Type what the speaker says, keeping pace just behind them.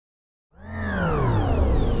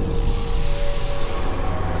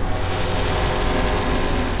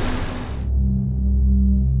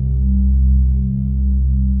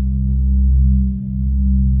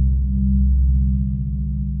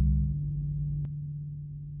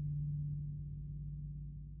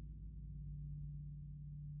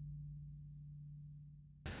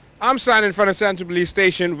I'm standing in front of Central Police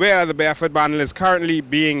Station where the Barefoot Bandit is currently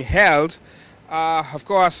being held. Of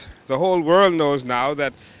course, the whole world knows now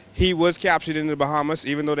that he was captured in the Bahamas,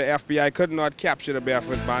 even though the FBI could not capture the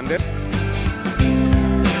Barefoot Bandit.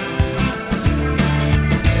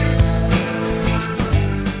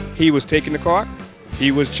 He was taken to court.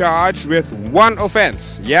 He was charged with one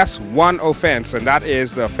offense. Yes, one offense, and that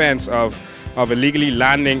is the offense of illegally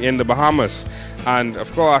landing in the Bahamas. And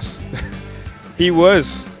of course,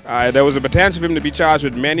 there was a potential for him to be charged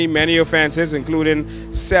with many offenses,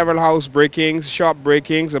 including several house breakings, shop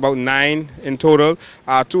breakings, about 9 in total,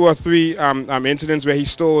 2 or 3 incidents where he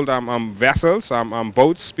stole vessels,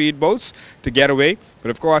 boats, speed boats, to get away.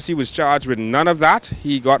 But of course, he was charged with none of that.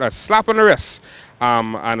 He got a slap on the wrist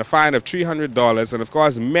and a fine of $300. And of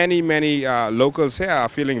course, many locals here are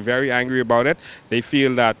feeling very angry about it. They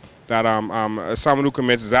feel that someone who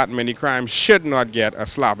commits that many crimes should not get a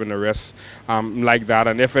slap in the wrist like that.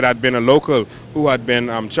 And if it had been a local who had been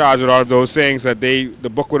charged with all of those things, that the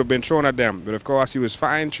book would have been thrown at them. But of course, he was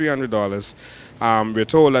fined $300. We're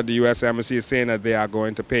told that the U.S. Embassy is saying that they are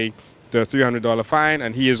going to pay the $300 fine,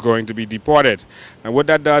 and he is going to be deported. And what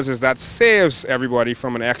that does is that saves everybody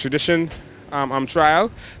from an extradition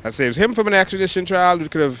trial. That saves him from an extradition trial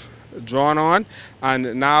that could have drawn on,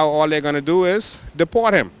 and now all they're going to do is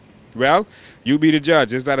deport him. Well, you be the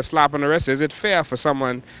judge. Is that a slap on the wrist? Is it fair for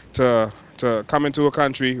someone to come into a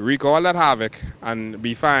country, wreak all that havoc, and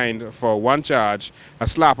be fined for one charge, a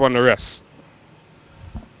slap on the wrist?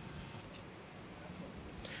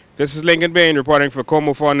 This is Lincoln Bain reporting for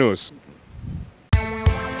Como 4 News.